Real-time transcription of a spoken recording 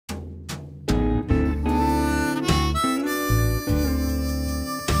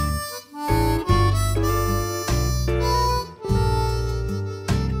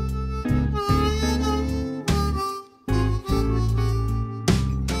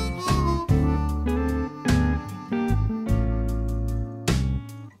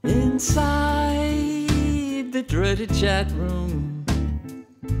the dreaded chat room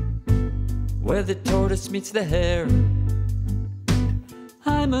where the tortoise meets the hare.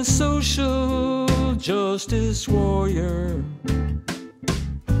 I'm a social justice warrior,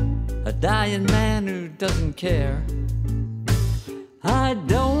 a dying man who doesn't care. I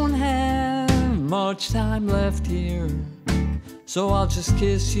don't have much time left here, so I'll just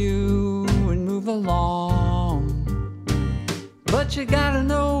kiss you and move along. But you gotta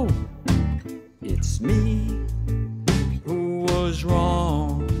know, it's me who was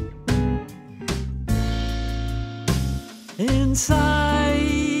wrong.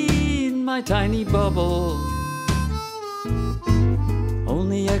 Inside my tiny bubble,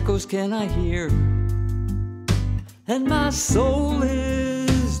 only echoes can I hear, and my soul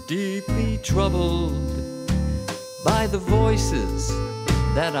is deeply troubled by the voices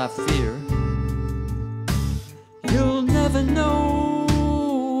that I fear. You'll never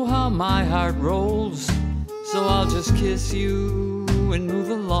know how my heart rolls, so I'll just kiss you and move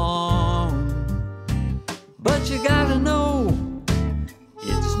along. But you gotta know,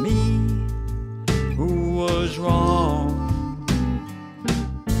 it's me who was wrong.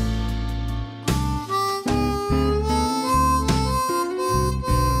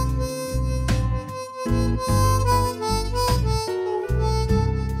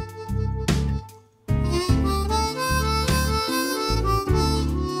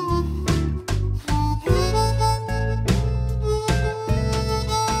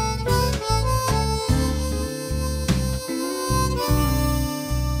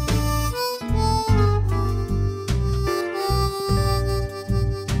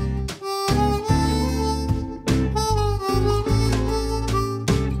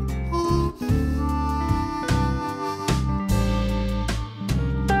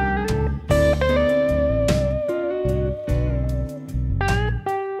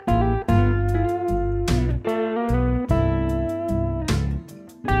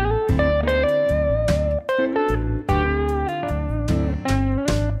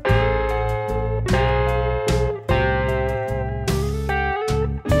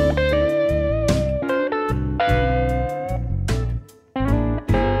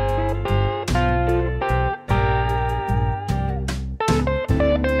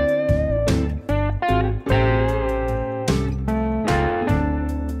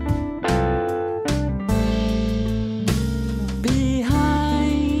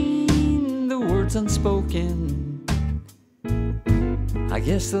 Unspoken, I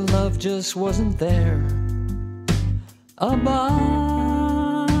guess the love just wasn't there. A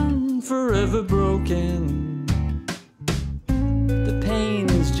bond forever broken, the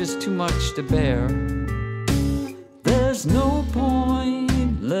pain's just too much to bear. There's no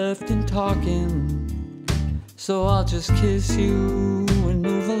point left in talking, so I'll just kiss you and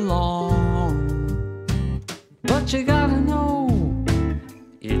move along. But you gotta know,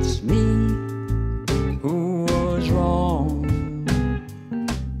 it's me who was wrong.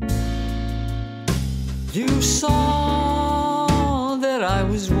 You saw that I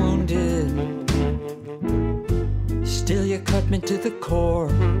was wounded, still you cut me to the core.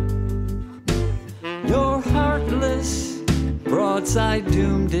 Your heartless broadside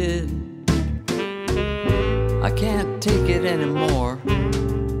doomed it, I can't take it anymore.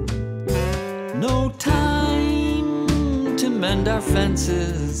 No time to mend our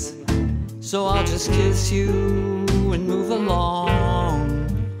fences, so I'll just kiss you and move along.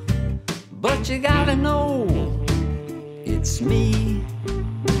 But you gotta know, it's me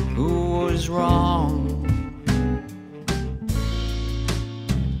who was wrong.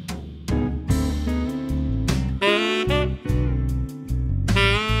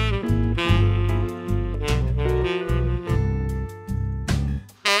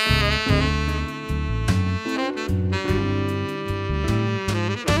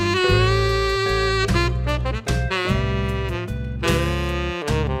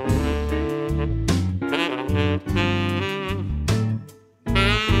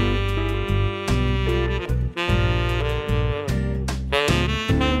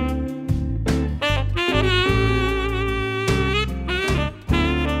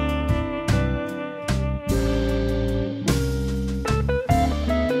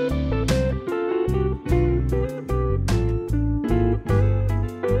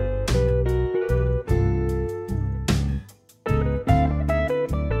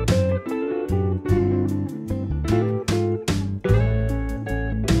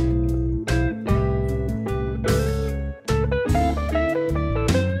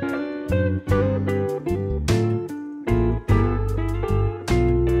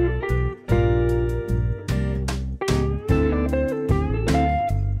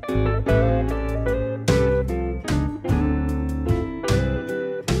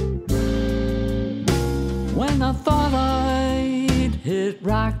 hit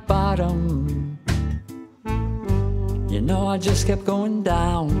rock bottom. You know I just kept going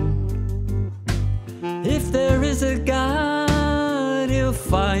down. If there is a God, he'll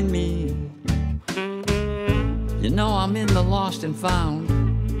find me. You know I'm in the lost and found.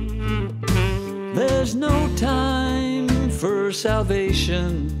 There's no time for salvation,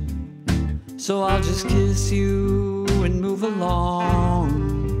 so I'll just kiss you and move along.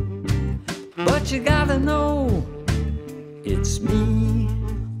 But you gotta know, it's me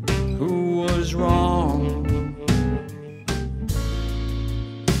who was wrong.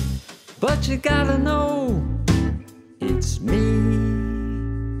 But you gotta know, it's me